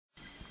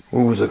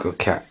Who's a good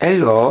cat?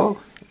 Hello!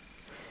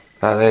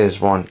 That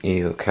is one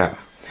evil cat.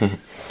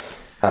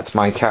 That's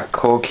my cat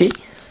Corkey.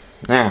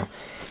 Now,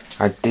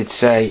 I did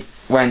say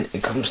when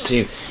it comes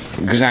to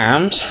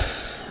exams,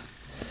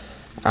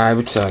 I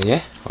would tell you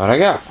what I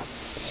got.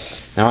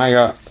 Now I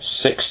got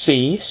 6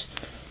 C's,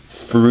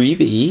 3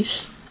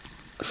 B's,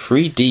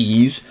 3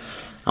 D's,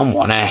 and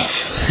 1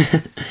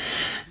 F.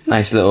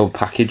 Nice little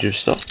package of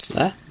stuff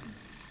there.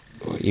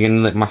 You're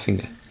gonna lick my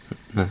finger?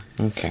 No,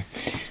 okay.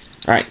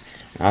 Right,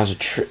 as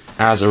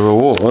a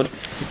reward.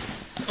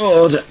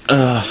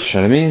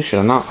 Should I move? Should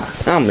I not?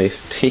 I'll move.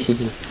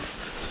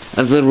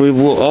 As a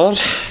reward,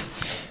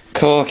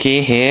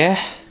 Corkey here.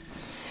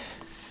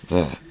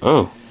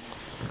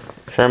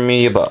 Show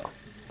me your butt.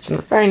 It's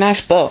a very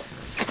nice butt.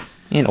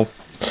 You know,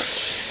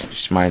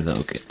 she's my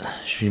little girl.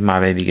 She's my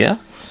baby girl.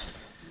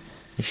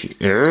 She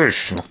is.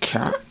 She's my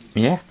cat.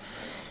 Yeah.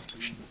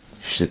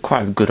 She's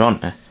quite a good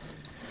hunter.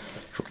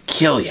 She'll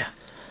kill you.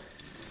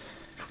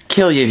 She'll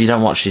kill you if you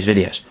don't watch these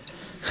videos.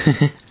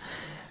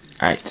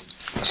 Right.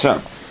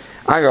 So,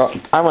 my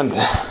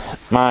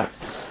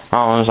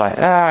mom was like,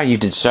 you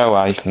did so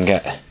well. You can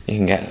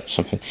get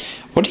something.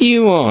 What do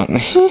you want?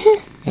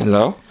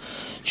 Hello.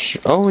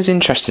 She's always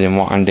interested in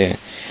what I'm doing.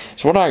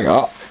 So what I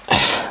got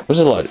was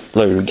a load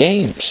of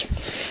games.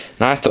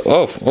 And I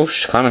thought,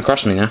 she's climbing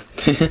across me now.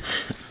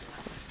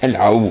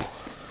 Hello.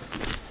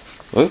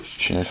 Oops,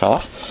 she nearly fell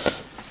off.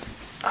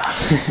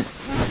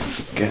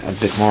 Get a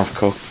bit more of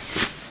Coke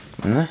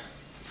in there.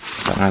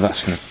 Don't know,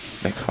 that's gonna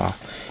make a while.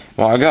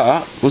 What I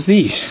got was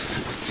these.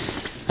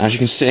 As you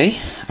can see,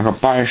 I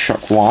got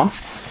Bioshock 1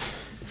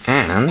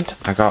 and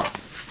I got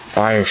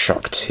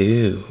Bioshock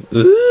 2.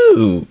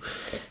 Ooh!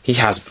 He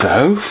has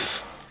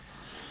both?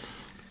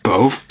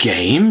 Both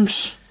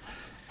games?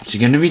 What's he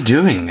going to be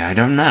doing? I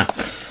don't know.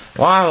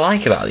 What I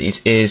like about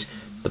these is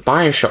the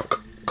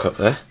Bioshock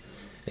cover.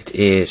 It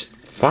is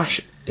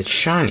flash. It's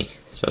shiny,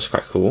 so that's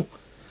quite cool.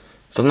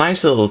 It's a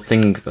nice little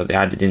thing that they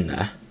added in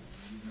there.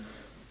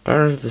 I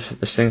don't know if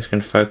this thing's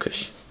going to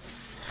focus.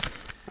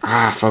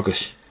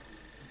 Focus.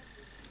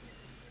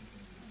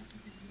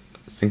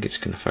 I think it's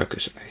going to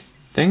focus. I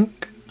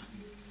think.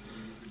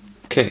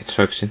 Okay, it's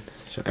focusing.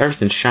 So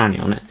everything's shiny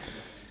on it,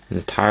 and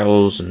the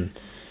tiles, and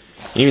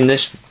even the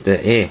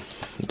here,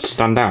 it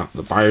stand out.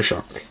 The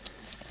Bioshock.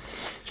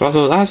 So I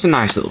thought that's a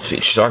nice little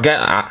feature. So I get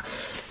that.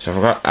 So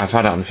I've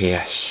had it on the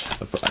PS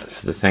for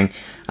the thing,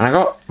 and I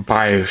got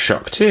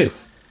Bioshock 2,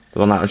 the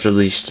one that was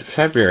released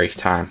February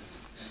time.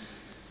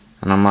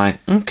 And I'm like,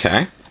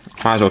 okay,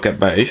 might as well get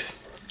both.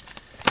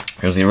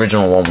 Because the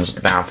original one was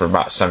down for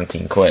about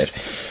 17 quid.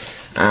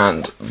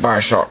 And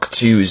Bioshock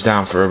 2 is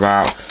down for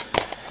about,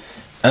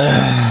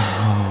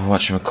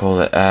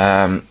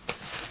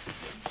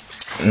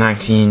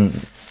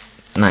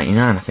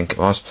 $19.99, I think it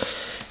was.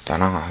 Don't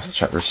know, I'll have to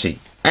check the receipt.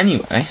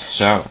 Anyway,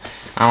 so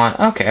I'm like,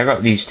 okay, I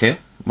got these two.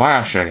 What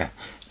else should I get?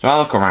 So I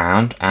look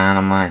around and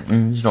I'm like,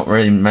 there's not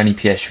really many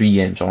PS3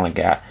 games I want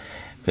to get.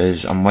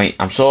 Because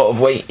I'm sort of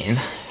waiting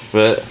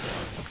for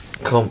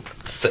come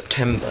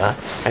September.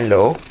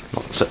 Hello,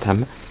 not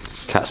September.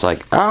 Cat's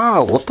like,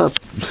 what the?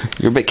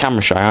 You're a bit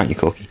camera shy, aren't you,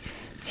 Corkey?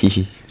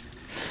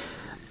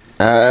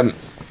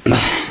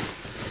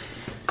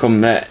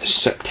 Come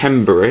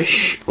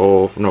September-ish,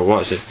 or no,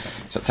 what is it?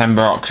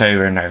 September,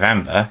 October, and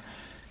November,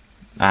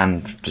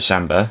 and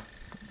December.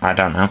 I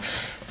don't know.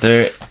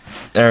 There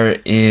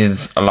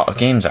is a lot of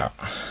games out,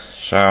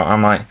 so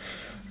I'm like,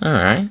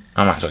 alright,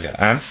 I might as well get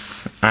them.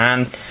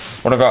 And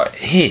what I got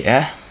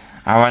here,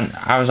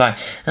 I was like,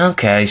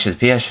 okay, so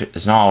the PS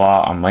is not a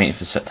lot. I'm waiting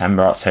for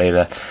September,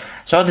 October,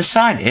 so I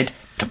decided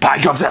to buy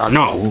Godzilla.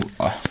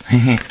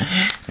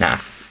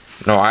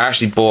 No, I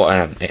actually bought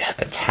a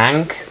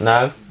tank.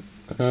 No,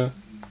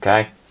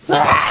 okay.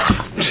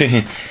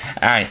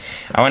 Alright,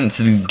 I went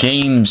to the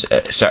games.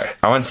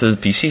 I went to the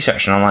PC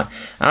section. I'm like,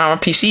 and I'm a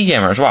PC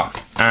gamer as well,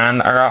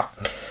 and I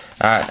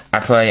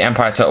play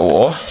Empire Total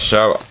War.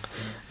 So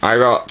I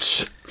got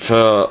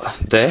for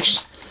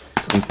this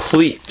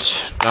complete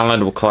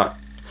downloadable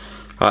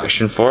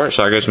collection for it.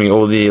 So it gives me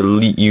all the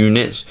elite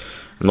units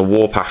and the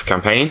Warpath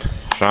campaign.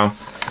 So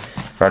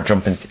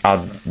if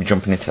I'll be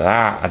jumping into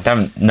that. I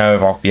don't know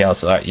if I'll be able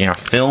to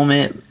film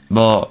it,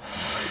 but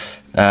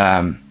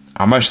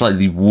I most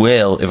likely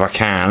will if I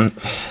can.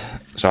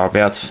 So I'll be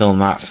able to film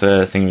that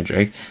for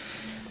Thingamajig.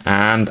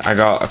 And I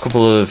got a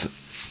couple of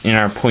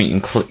point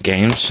and click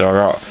games. So I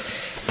got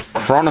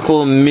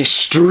Chronicle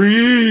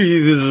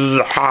Mysteries.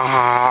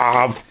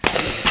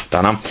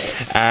 Don't know.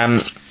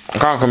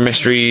 Chronicle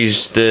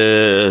Mysteries,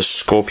 the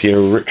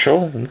Scorpio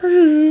Ritual.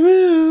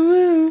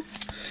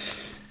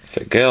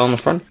 Fit girl on the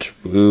front.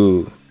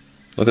 Ooh,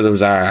 look at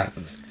those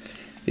eyes.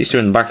 These two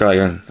in the back are like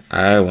going,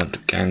 I want to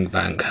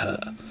gangbang her.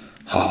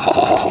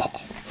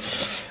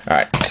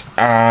 Right,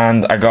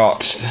 and I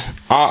got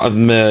Art of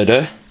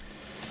Murder,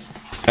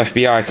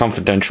 FBI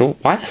Confidential.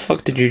 Why the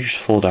fuck did you just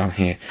fall down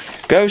here?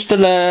 Ghost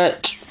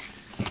Alert!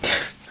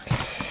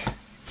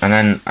 And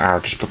then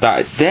I'll just put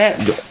that there.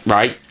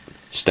 Right,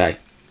 stay.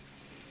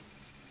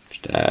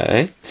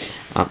 I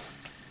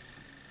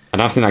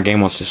don't think that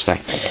game wants to stay.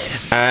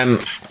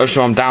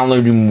 Also, I'm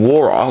downloading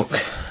Warrock,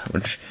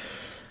 which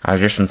I've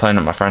just been playing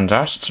at my friend's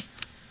house. It's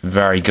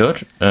very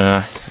good.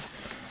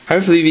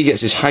 Hopefully, if he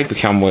gets his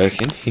hypercam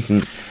working,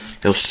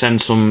 he'll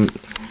send some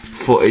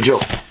footage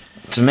up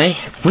to me.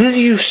 Will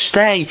you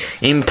stay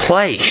in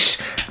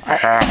place?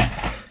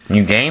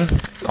 New game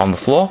on the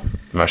floor,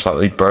 most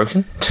likely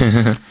broken.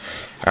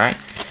 Alright,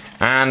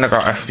 and I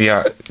got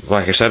FBI.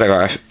 Like I said, I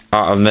got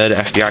Art of Murder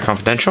FBI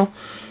Confidential.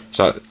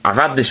 So I've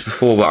had this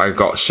before, but I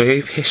got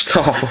so pissed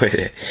off with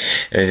it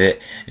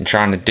and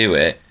trying to do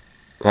it,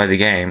 play the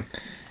game.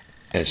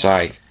 It's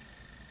like,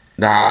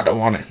 nah, I don't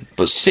want it.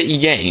 But City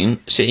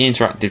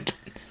Interactive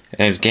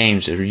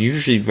games are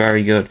usually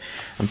very good,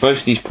 and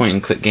both of these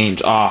point-and-click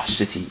games are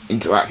City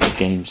Interactive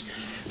games.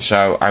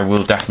 So I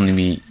will definitely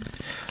be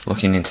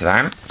looking into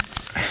that.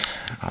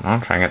 Hold on,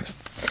 try and get the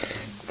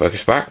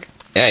focus back.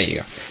 There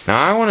you go.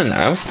 Now I want to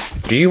know: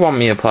 do you want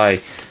me to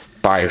play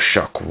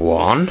BioShock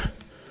 1?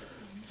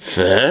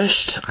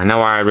 First, I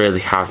know I really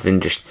have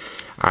been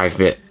I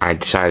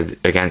decided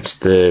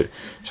against the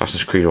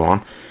Assassin's Creed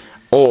 1.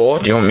 Or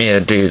do you want me to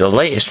do the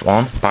latest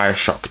one,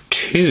 BioShock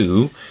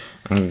 2,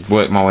 and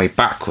work my way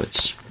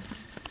backwards?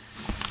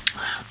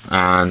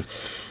 And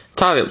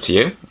entirely up to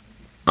you.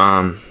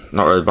 Not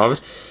really bothered.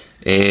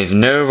 If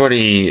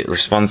nobody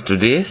responds to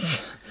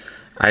this,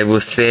 I will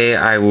say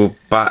I will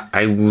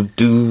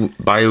do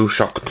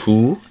BioShock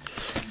 2,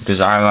 because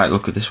I like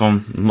look at this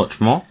one much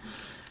more.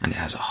 And it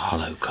has a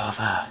hollow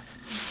cover.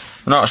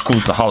 Not as cool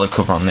as the hollow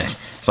cover on this.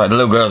 It's like the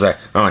little girl's there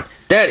going,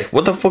 "Daddy,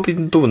 what the fuck are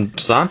you doing,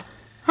 son?"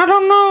 "I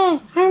don't know.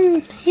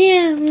 I'm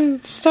here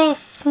and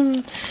stuff."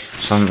 And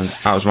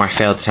that was my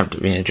failed attempt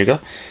at being a jigger.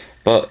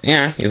 But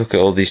yeah, you look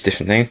at all these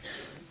different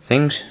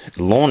things.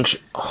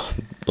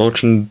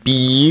 Launching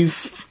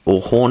bees or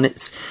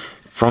hornets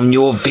from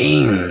your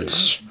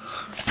veins.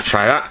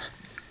 Try that.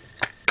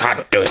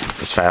 Can't do it.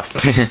 It's failed.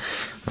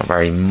 Not a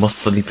very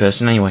muscly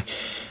person anyway.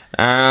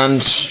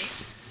 And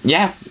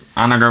yeah,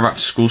 and I go back to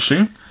school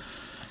soon.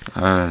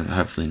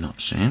 Hopefully not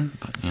soon,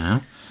 but you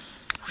know.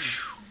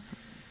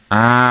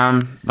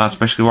 That's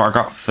basically what I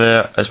got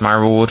as my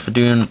reward for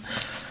doing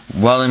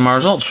well in my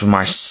results, with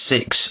my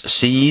 6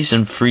 C's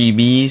and 3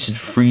 B's and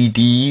 3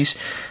 D's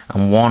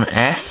and 1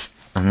 F.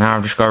 And now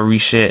I've just got to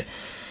resit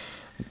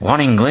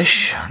 1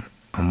 English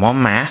and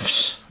 1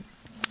 Maths.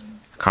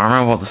 Can't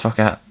remember what the fuck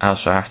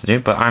else I have to do,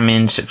 but I'm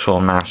in 6th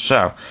form now,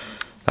 so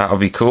that'll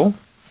be cool.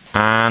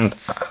 And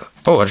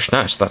oh, I just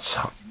noticed that's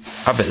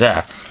a bit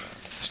there.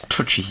 It's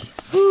touchy.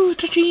 Ooh,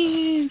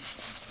 touchies.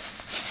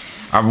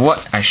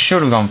 I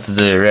should have gone for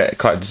the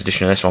collector's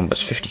edition of this one, but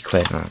it's 50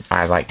 quid, and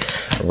I like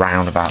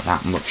around about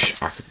that much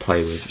I could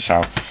play with.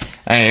 So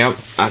there you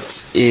go.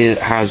 It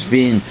has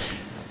been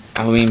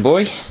Halloween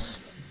Boy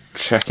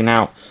checking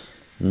out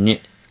the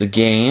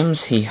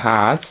games he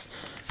has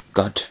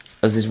got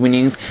as his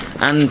winnings.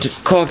 And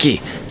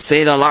Corkey,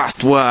 say the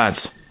last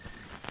words.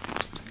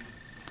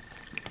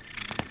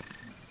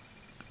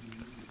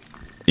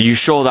 Are you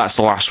sure that's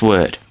the last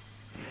word?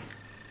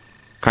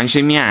 Can you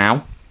say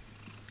meow?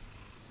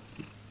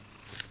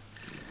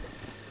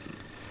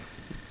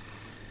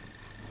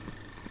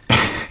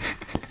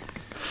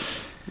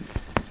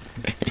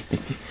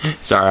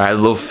 Sorry, I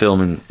love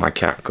filming my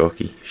cat,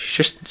 Corkey.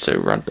 She's just so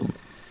random.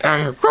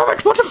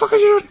 Robert, what the fuck are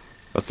you doing?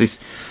 What's this?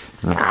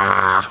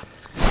 Ah.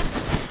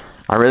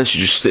 I really should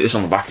just stick this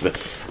on the back of it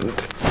and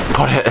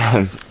put it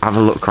have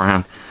a look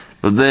around.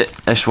 But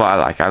that's what I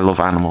like. I love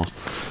animals.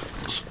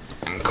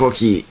 And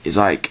Corkey is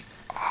like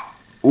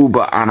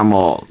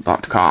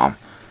uberanimal.com.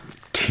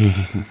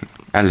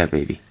 Hello,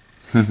 baby.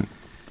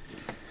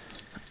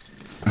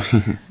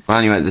 Well,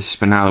 anyway, this has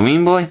been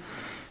Halloween Boy,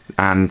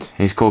 and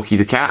here's Corkey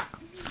the cat.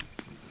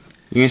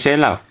 You can say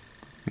hello.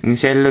 You can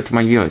say hello to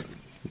my viewers.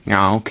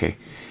 Yeah, okay.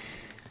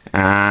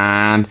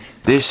 And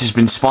this has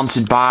been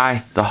sponsored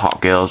by the Hot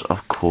Girls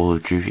of Call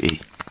of Duty.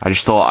 I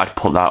just thought I'd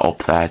put that up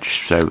there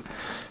just so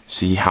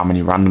see how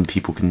many random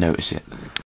people can notice it.